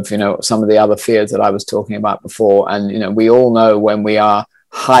fear of some of the other fears that I was talking about before? And we all know when we are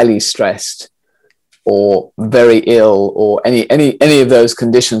highly stressed or very ill or any of those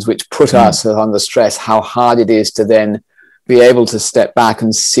conditions which put us under stress, how hard it is to then be able to step back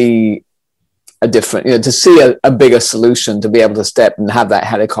and see a different, to see a bigger solution, to be able to step and have that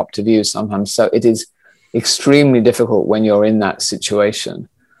helicopter view sometimes. So it is extremely difficult when you're in that situation.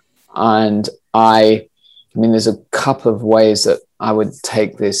 And I mean, there's a couple of ways that I would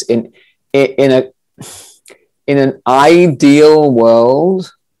take this. In an ideal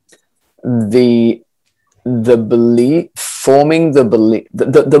world, the belief, forming the belief,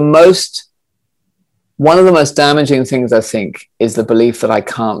 one of the most damaging things, I think, is the belief that I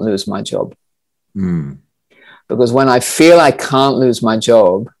can't lose my job. Because when I feel I can't lose my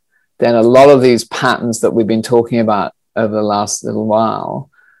job, then a lot of these patterns that we've been talking about over the last little while,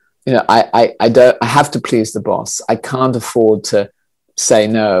 I have to please the boss. I can't afford to say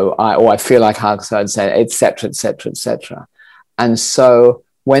no, or I feel like I'd say, et cetera, et cetera, et cetera. And so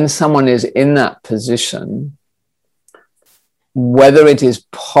when someone is in that position, whether it is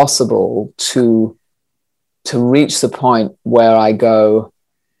possible to reach the point where I go,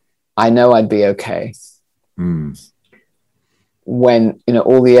 I know I'd be okay. When,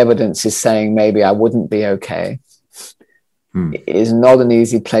 all the evidence is saying maybe I wouldn't be okay, is not an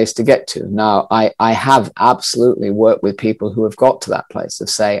easy place to get to. Now, I have absolutely worked with people who have got to that place of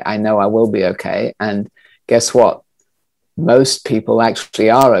say, I know I will be okay. And guess what? Most people actually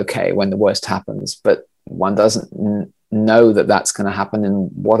are okay when the worst happens, but one doesn't know that that's going to happen.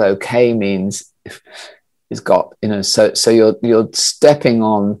 And what okay means is got, so you're stepping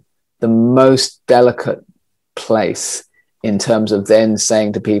on the most delicate place in terms of then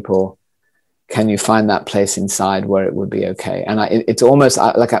saying to people, can you find that place inside where it would be okay? And it's almost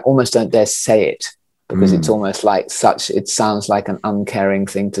like I almost don't dare say it, because it's almost like it sounds like an uncaring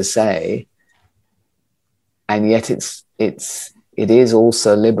thing to say. And yet it is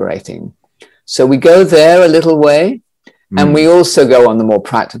also liberating. So we go there a little way, and we also go on the more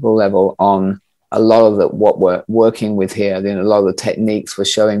practical level on a lot of what we're working with here. A lot of the techniques we're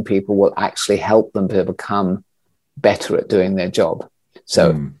showing people will actually help them to become better at doing their job.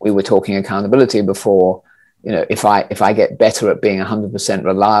 So we were talking accountability before. If I get better at being 100%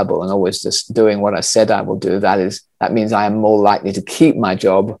 reliable and always just doing what I said I will do, that means I am more likely to keep my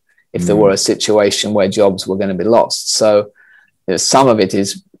job if there were a situation where jobs were going to be lost. So some of it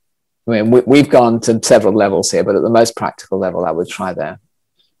is, we've gone to several levels here, but at the most practical level, I would try there.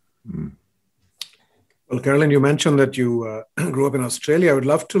 Well, Carolyn, you mentioned that you grew up in Australia. I would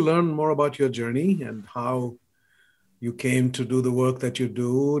love to learn more about your journey and how you came to do the work that you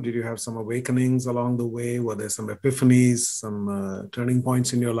do. Did you have some awakenings along the way? Were there some epiphanies, some turning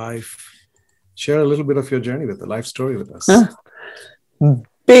points in your life? Share a little bit of your journey with the life story with us.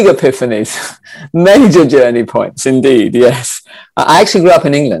 Big epiphanies, major journey points, indeed, yes. I actually grew up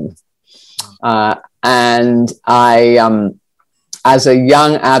in England. And I, as a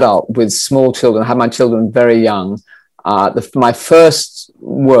young adult with small children, I had my children very young. My first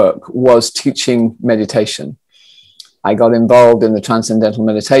work was teaching meditation. I got involved in the Transcendental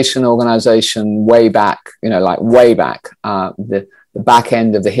Meditation Organization way back, way back, the back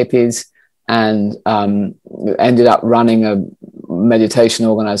end of the hippies, and ended up running a meditation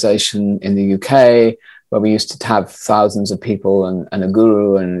organization in the UK where we used to have thousands of people and a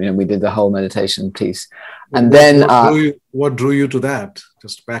guru, and we did the whole meditation piece. And what drew you to that?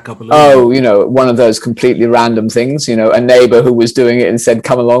 Just back up a little. Oh, one of those completely random things. A neighbor who was doing it and said,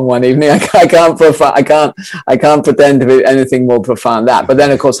 "Come along one evening." I can't pretend to be anything more profound than that. But then,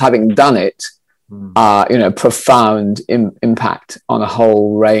 of course, having done it, profound impact on a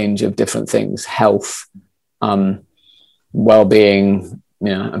whole range of different things: health, well-being.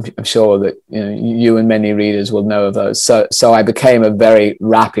 I'm sure that you and many readers will know of those. So I became a very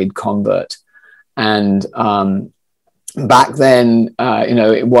rapid convert, and back then,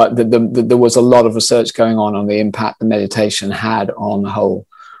 there was a lot of research going on the impact that meditation had on the whole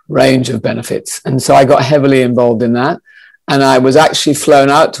range of benefits, and so I got heavily involved in that. And I was actually flown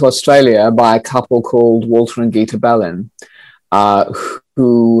out to Australia by a couple called Walter and Geeta Bellin,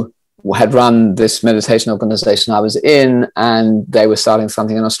 who had run this meditation organization I was in, and they were starting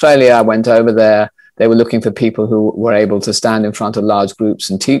something in Australia. I went over there. They were looking for people who were able to stand in front of large groups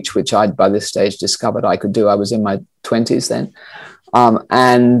and teach, which I'd by this stage discovered I could do. I was in my 20s then.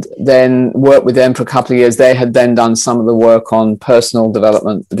 And then worked with them for a couple of years. They had then done some of the work on personal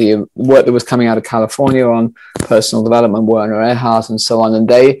development, the work that was coming out of California on personal development, Werner Erhard and so on. And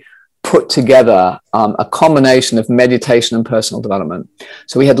they put together a combination of meditation and personal development.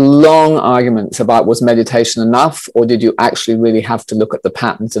 So we had long arguments about, was meditation enough, or did you actually really have to look at the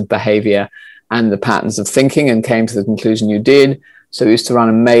patterns of behavior and the patterns of thinking, and came to the conclusion you did. So we used to run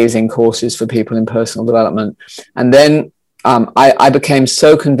amazing courses for people in personal development. And then I became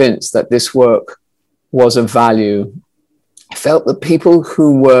so convinced that this work was of value. I felt that people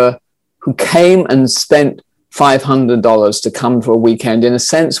who came and spent $500 to come for a weekend, in a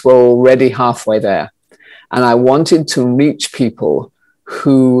sense, were already halfway there. And I wanted to reach people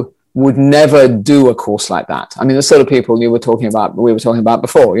who would never do a course like that. I mean, the sort of people we were talking about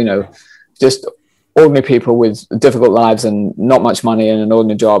before, just ordinary people with difficult lives and not much money and an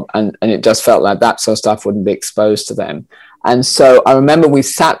ordinary job. And it just felt like that sort of stuff wouldn't be exposed to them. And so I remember we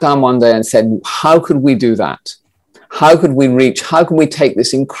sat down one day and said, how could we do that? How could we take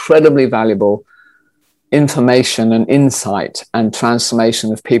this incredibly valuable information and insight and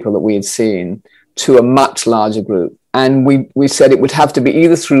transformation of people that we had seen to a much larger group? And we said it would have to be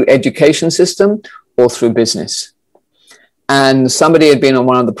either through education system or through business. And somebody had been on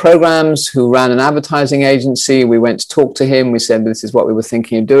one of the programs who ran an advertising agency. We went to talk to him. We said, this is what we were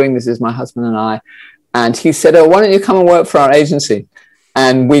thinking of doing. This is my husband and I. And he said, oh, why don't you come and work for our agency?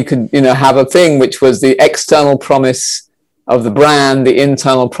 And we could, have a thing which was the external promise of the brand, the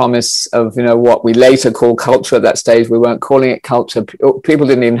internal promise of, what we later called culture. At that stage, we weren't calling it culture. People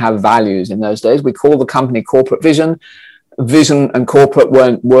didn't even have values in those days. We called the company corporate vision. Vision and corporate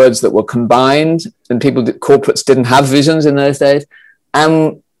weren't words that were combined, and corporates didn't have visions in those days.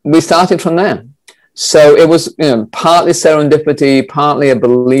 And we started from there. So it was, partly serendipity, partly a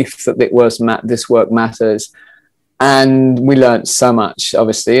belief that this work matters. And we learned so much,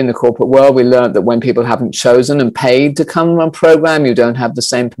 obviously, in the corporate world. We learned that when people haven't chosen and paid to come on a program, you don't have the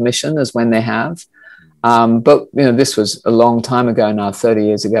same permission as when they have. But, this was a long time ago now, 30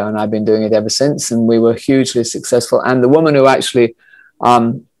 years ago, and I've been doing it ever since. And we were hugely successful. And the woman who actually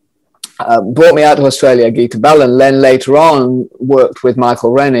brought me out to Australia, Geeta Bellin, then later on worked with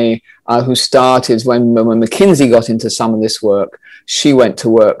Michael Rennie, who started when McKinsey got into some of this work. She went to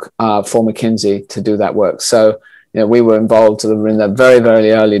work for McKinsey to do that work. So, we were involved in the very,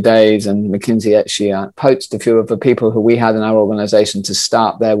 very early days, and McKinsey actually poached a few of the people who we had in our organization to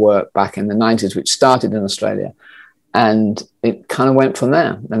start their work back in the 90s, which started in Australia. And it kind of went from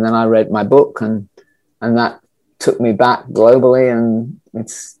there. And then I read my book, and that took me back globally, and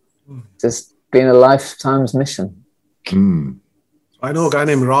it's just been a lifetime's mission. Mm. I know a guy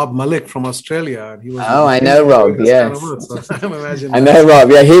named Rob Malik from Australia. He was I know Rob, yes. I know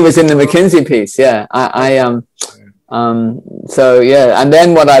Rob, yeah, he was in the McKinsey piece, yeah. So yeah, and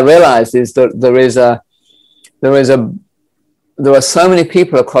then what I realized is that there are so many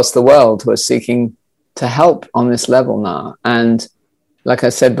people across the world who are seeking to help on this level now. And like I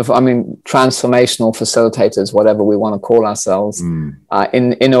said before, transformational facilitators, whatever we want to call ourselves,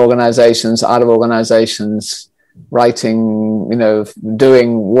 in organizations, out of organizations, writing,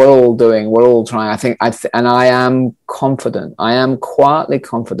 we're all trying. I am quietly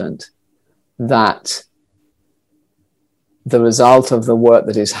confident that the result of the work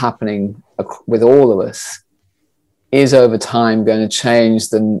that is happening with all of us is over time going to change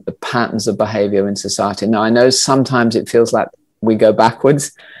the patterns of behavior in society. Now, I know sometimes it feels like we go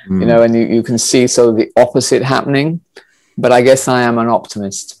backwards, you know, and you can see sort of the opposite happening, but I guess I am an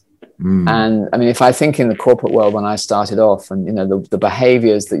optimist. And I mean, if I think in the corporate world when I started off, and, you know, the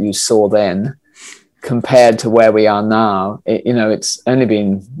behaviors that you saw then compared to where we are now, you know, it's only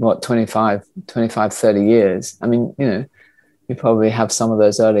been, what, 25, 30 years. I mean, you know, you probably have some of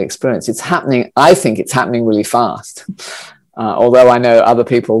those early experiences. It's happening. I think it's happening really fast. Although I know other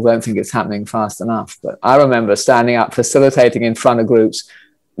people don't think it's happening fast enough. But I remember standing up, facilitating in front of groups.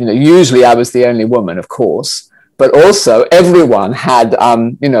 You know, usually I was the only woman, of course, but also everyone had,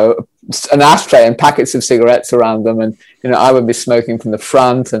 you know, an ashtray and packets of cigarettes around them. And, you know, I would be smoking from the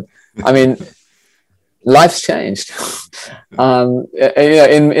front. And I mean, life's changed, you know,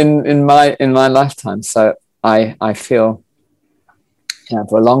 in my lifetime. So I feel, you know,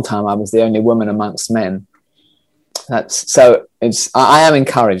 for a long time, I was the only woman amongst men. I am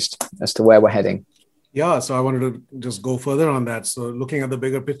encouraged as to where we're heading. Yeah, so I wanted to just go further on that. So looking at the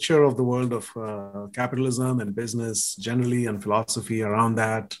bigger picture of the world of capitalism and business generally and philosophy around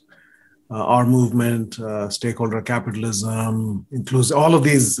that, our movement, stakeholder capitalism, includes all of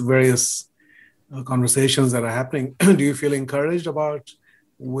these various conversations that are happening. Do you feel encouraged about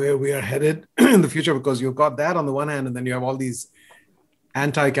where we are headed in the future? Because you've got that on the one hand, and then you have all these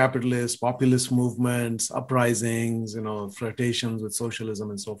anti-capitalist, populist movements, uprisings, you know, flirtations with socialism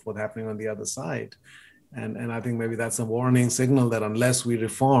and so forth happening on the other side. And I think maybe that's a warning signal that unless we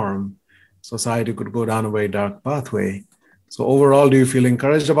reform, society could go down a very dark pathway. So overall, do you feel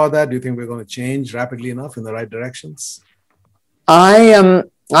encouraged about that? Do you think we're going to change rapidly enough in the right directions? I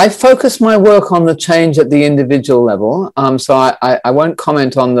focus my work on the change at the individual level. So I won't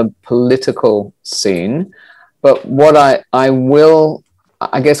comment on the political scene, but what I will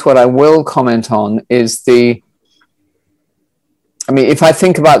comment on is if I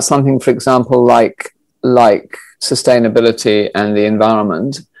think about something, for example, like sustainability and the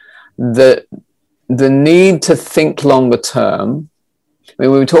environment, the need to think longer term. I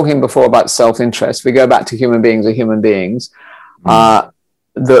mean, we were talking before about self-interest. We go back to human beings are human beings. The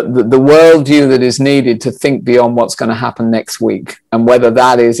worldview that is needed to think beyond what's going to happen next week, and whether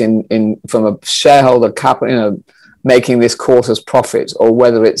that is in from a shareholder capital, you know, making this quarter's profit, or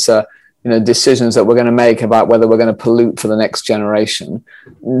whether it's decisions that we're going to make about whether we're going to pollute for the next generation.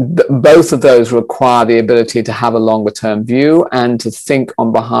 Both of those require the ability to have a longer term view and to think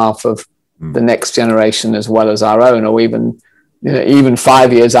on behalf of the next generation as well as our own, or even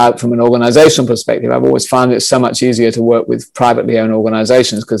 5 years out from an organizational perspective. I've always found it so much easier to work with privately owned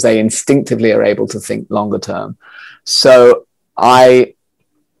organizations because they instinctively are able to think longer term. So I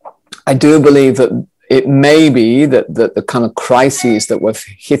do believe that it may be that the kind of crises that we're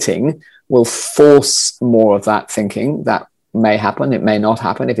hitting will force more of that thinking. That may happen. It may not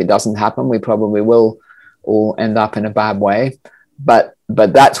happen. If it doesn't happen, we probably will all end up in a bad way. But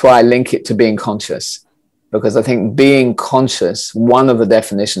that's why I link it to being conscious, because I think being conscious, one of the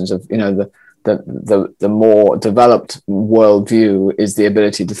definitions of, you know, the more developed worldview is the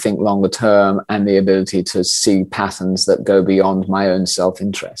ability to think longer term and the ability to see patterns that go beyond my own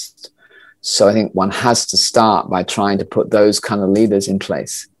self-interest. So I think one has to start by trying to put those kind of leaders in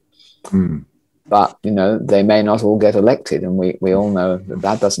place. But, you know, they may not all get elected, and we all know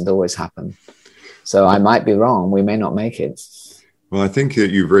that doesn't always happen. So I might be wrong. We may not make it. Well, I think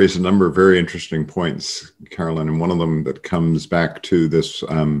that you've raised a number of very interesting points, Carolyn, and one of them that comes back to this,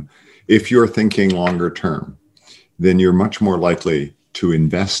 if you're thinking longer term, then you're much more likely to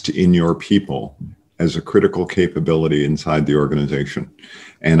invest in your people as a critical capability inside the organization.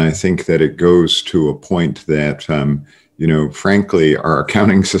 And I think that it goes to a point that, frankly, our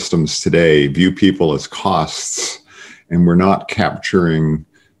accounting systems today view people as costs, and we're not capturing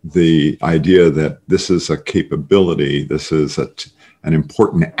the idea that this is a capability, this is an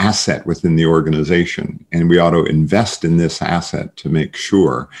important asset within the organization, and we ought to invest in this asset to make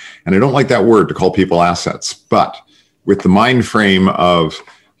sure. And I don't like that word, to call people assets, but with the mind frame of,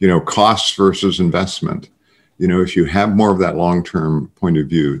 costs versus investment, if you have more of that long-term point of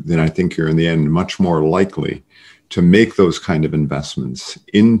view, then I think you're in the end much more likely to make those kind of investments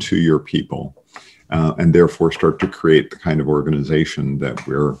into your people, and therefore start to create the kind of organization that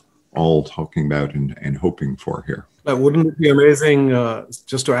we're all talking about and hoping for here. Wouldn't it be amazing,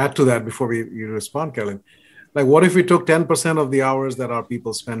 just to add to that before you respond, Carolyn, what if we took 10% of the hours that our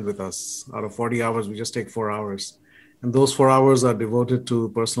people spend with us? Out of 40 hours, we just take 4 hours. And those 4 hours are devoted to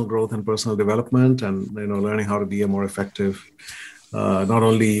personal growth and personal development and, learning how to be a more effective not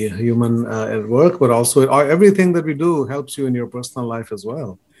only human at work, but also everything that we do helps you in your personal life as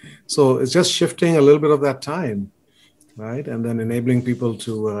well. So it's just shifting a little bit of that time, right? And then enabling people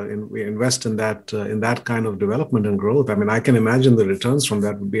to invest in that kind of development and growth. I mean, I can imagine the returns from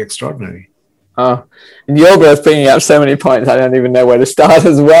that would be extraordinary. Oh, and you're both bringing up so many points, I don't even know where to start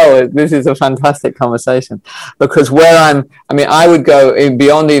as well. This is a fantastic conversation, because I would go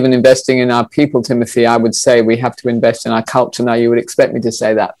beyond even investing in our people, Timothy. I would say we have to invest in our culture. Now, you would expect me to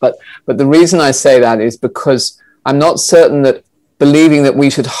say that, but the reason I say that is because I'm not certain that believing that we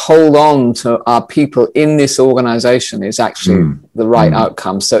should hold on to our people in this organization is actually the right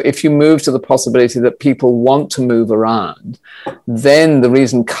outcome. So if you move to the possibility that people want to move around, then the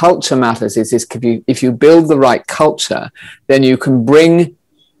reason culture matters is if you build the right culture, then you can bring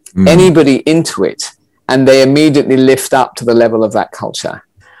anybody into it and they immediately lift up to the level of that culture.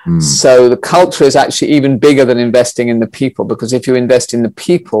 So the culture is actually even bigger than investing in the people, because if you invest in the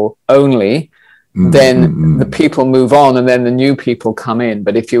people only, then the people move on and then the new people come in.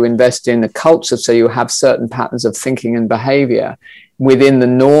 But if you invest in the culture, so you have certain patterns of thinking and behavior within the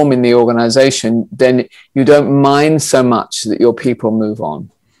norm in the organization, then you don't mind so much that your people move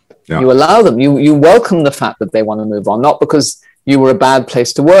on. Yeah. You allow them, you welcome the fact that they want to move on, not because you were a bad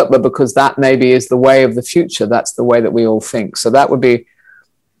place to work, but because that maybe is the way of the future. That's the way that we all think. So that would be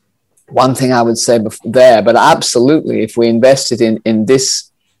one thing I would say there. But absolutely, if we invested in this,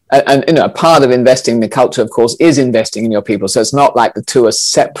 and you know, part of investing in the culture, of course, is investing in your people. So it's not like the two are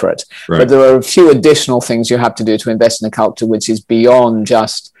separate, right. But there are a few additional things you have to do to invest in a culture, which is beyond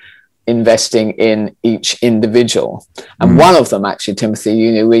just investing in each individual. And one of them, actually, Timothy,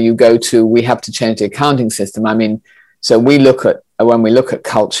 you know, where you go to, we have to change the accounting system. I mean, so when we look at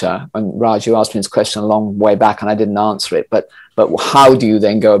culture, and Raj, you asked me this question a long way back and I didn't answer it, but how do you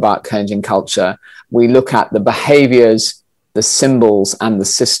then go about changing culture? We look at the behaviors, the symbols and the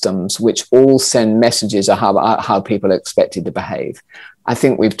systems, which all send messages of how people are expected to behave. I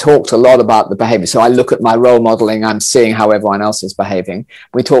think we've talked a lot about the behavior. So I look at my role modeling, I'm seeing how everyone else is behaving.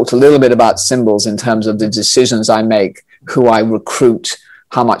 We talked a little bit about symbols in terms of the decisions I make, who I recruit,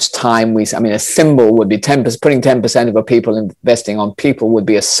 how much time a symbol would be 10%, putting 10% of our people investing on people would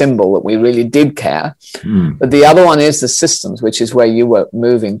be a symbol that we really did care. But the other one is the systems, which is where you were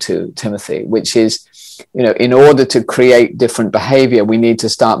moving to, Timothy, which is, you know, in order to create different behavior, we need to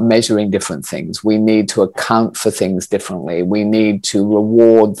start measuring different things. We need to account for things differently. We need to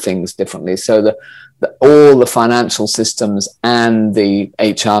reward things differently. So all the financial systems and the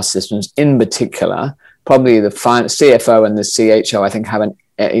HR systems in particular, probably the CFO and the CHO, I think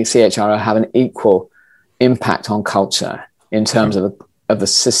CHRO have an equal impact on culture in terms of the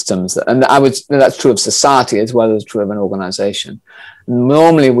systems. And that's true of society as well as true of an organization.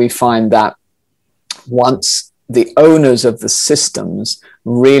 Normally we find that once the owners of the systems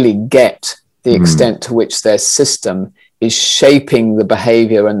really get the extent to which their system is shaping the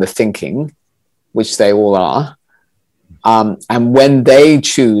behavior and the thinking, which they all are, and when they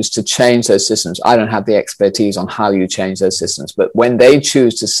choose to change those systems, I don't have the expertise on how you change those systems, but when they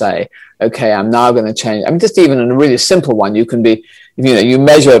choose to say, okay, I'm now going to change, I mean, just even in a really simple one, you can be, you know, you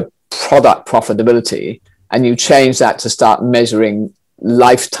measure product profitability and you change that to start measuring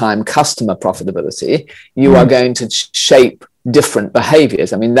lifetime customer profitability, you are going to shape different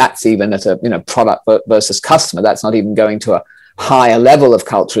behaviors. I mean, that's even at a, you know, product versus customer. That's not even going to a higher level of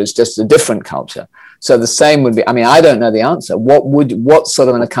culture. It's just a different culture. So the same would be, I mean, I don't know the answer. What sort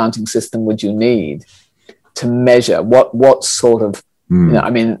of an accounting system would you need to measure? What sort of, you know,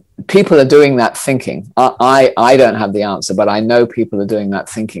 I mean, people are doing that thinking. I don't have the answer, but I know people are doing that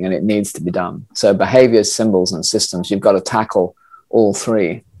thinking and it needs to be done. So behaviors, symbols, and systems, you've got to tackle all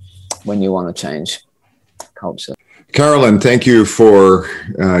three when you want to change culture. Carolyn, thank you for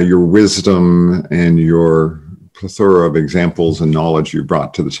your wisdom and your plethora of examples and knowledge you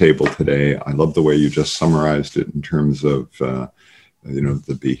brought to the table today. I love the way you just summarized it in terms of you know,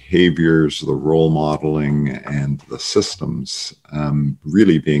 the behaviors, the role modeling, and the systems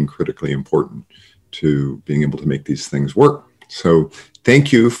really being critically important to being able to make these things work. So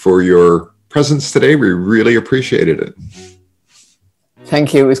thank you for your presence today. We really appreciated it.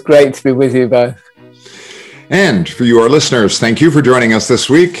 Thank you. It was great to be with you both. And for you, our listeners, thank you for joining us this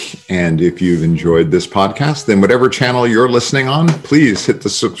week. And if you've enjoyed this podcast, then whatever channel you're listening on, please hit the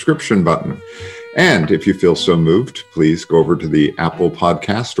subscription button. And if you feel so moved, please go over to the Apple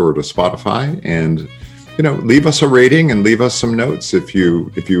Podcast or to Spotify and, you know, leave us a rating and leave us some notes if you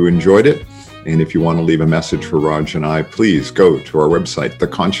enjoyed it. And if you want to leave a message for Raj and I, please go to our website,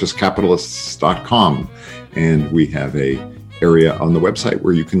 theconsciouscapitalists.com. And we have an area on the website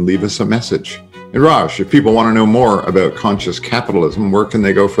where you can leave us a message. And Raj, if people want to know more about conscious capitalism, where can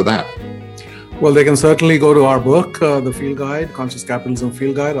they go for that? Well, they can certainly go to our book, The Field Guide, Conscious Capitalism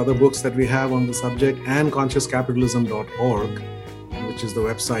Field Guide, other books that we have on the subject, and consciouscapitalism.org, which is the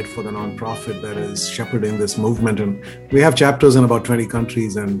website for the nonprofit that is shepherding this movement. And we have chapters in about 20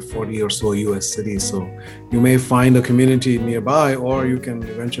 countries and 40 or so US cities. So you may find a community nearby, or you can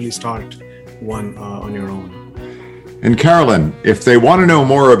eventually start one on your own. And Carolyn, if they want to know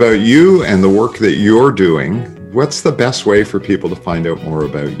more about you and the work that you're doing, what's the best way for people to find out more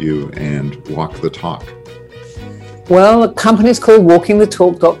about you and walk the talk? Well, the company's called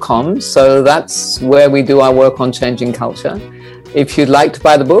walkingthetalk.com, so that's where we do our work on changing culture. If you'd like to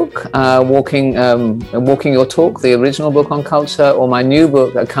buy the book, Walking Your Talk, the original book on culture, or my new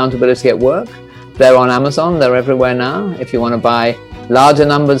book, Accountability at Work, they're on Amazon, they're everywhere now. If you want to buy larger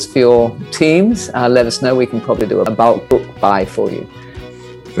numbers for your teams, let us know. We can probably do a bulk book buy for you.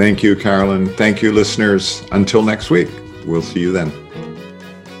 Thank you, Carolyn. Thank you, listeners. Until next week, we'll see you then.